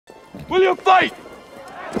Will you fight?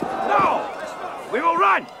 No! We will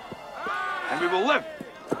run! And we will live.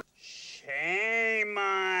 Shame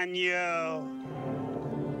on you.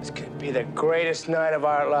 This could be the greatest night of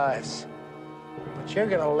our lives. But you're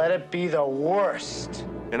gonna let it be the worst.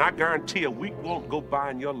 And I guarantee a week won't go by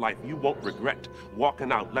in your life you won't regret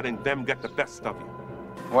walking out, letting them get the best of you.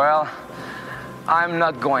 Well, I'm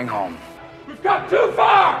not going home. We've got too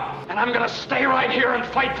far! And I'm gonna stay right here and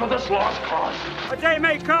fight for this lost cause. A day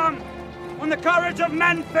may come when the courage of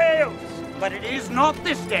men fails, but it is not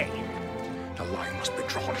this day. The line must be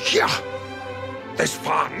drawn here. This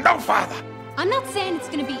far, no farther. I'm not saying it's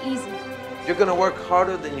gonna be easy. You're gonna work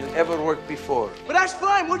harder than you ever worked before. But that's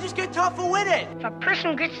fine, we'll just get tougher with it. If a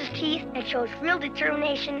person grits his teeth and shows real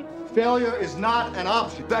determination, failure is not an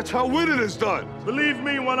option. That's how winning is done. Believe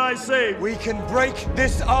me when I say We can break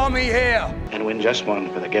this army here. And win just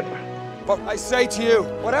one for the Gipper. But I say to you,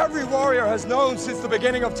 what every warrior has known since the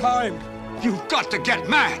beginning of time. You've got to get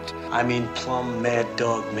mad. I mean plumb mad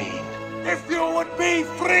dog mean. If you would be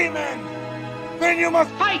free men, then you must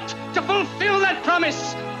Fight to fulfill that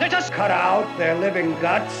promise. Let us cut out their living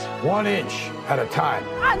guts. 1 inch at a time.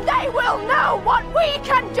 And they will know what we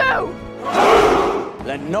can do!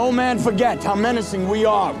 Let no man forget how menacing we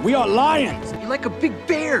are. We are lions. You're like a big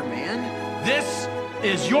bear, man. This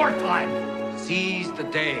is your time. Seize the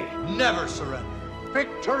day. Never surrender.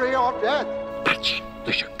 victory or death. That's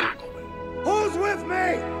the Chicago way. Who's with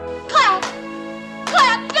me? Clap!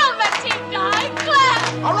 Clap! Don't let team die!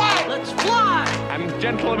 Clap! All right, let's fly. And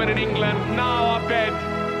gentlemen in England, now abed.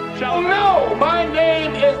 Shall know my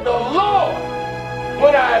name is the Lord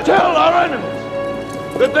when I tell our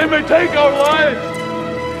enemies that they may take our lives,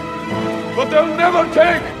 but they'll never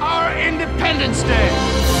take our Independence Day.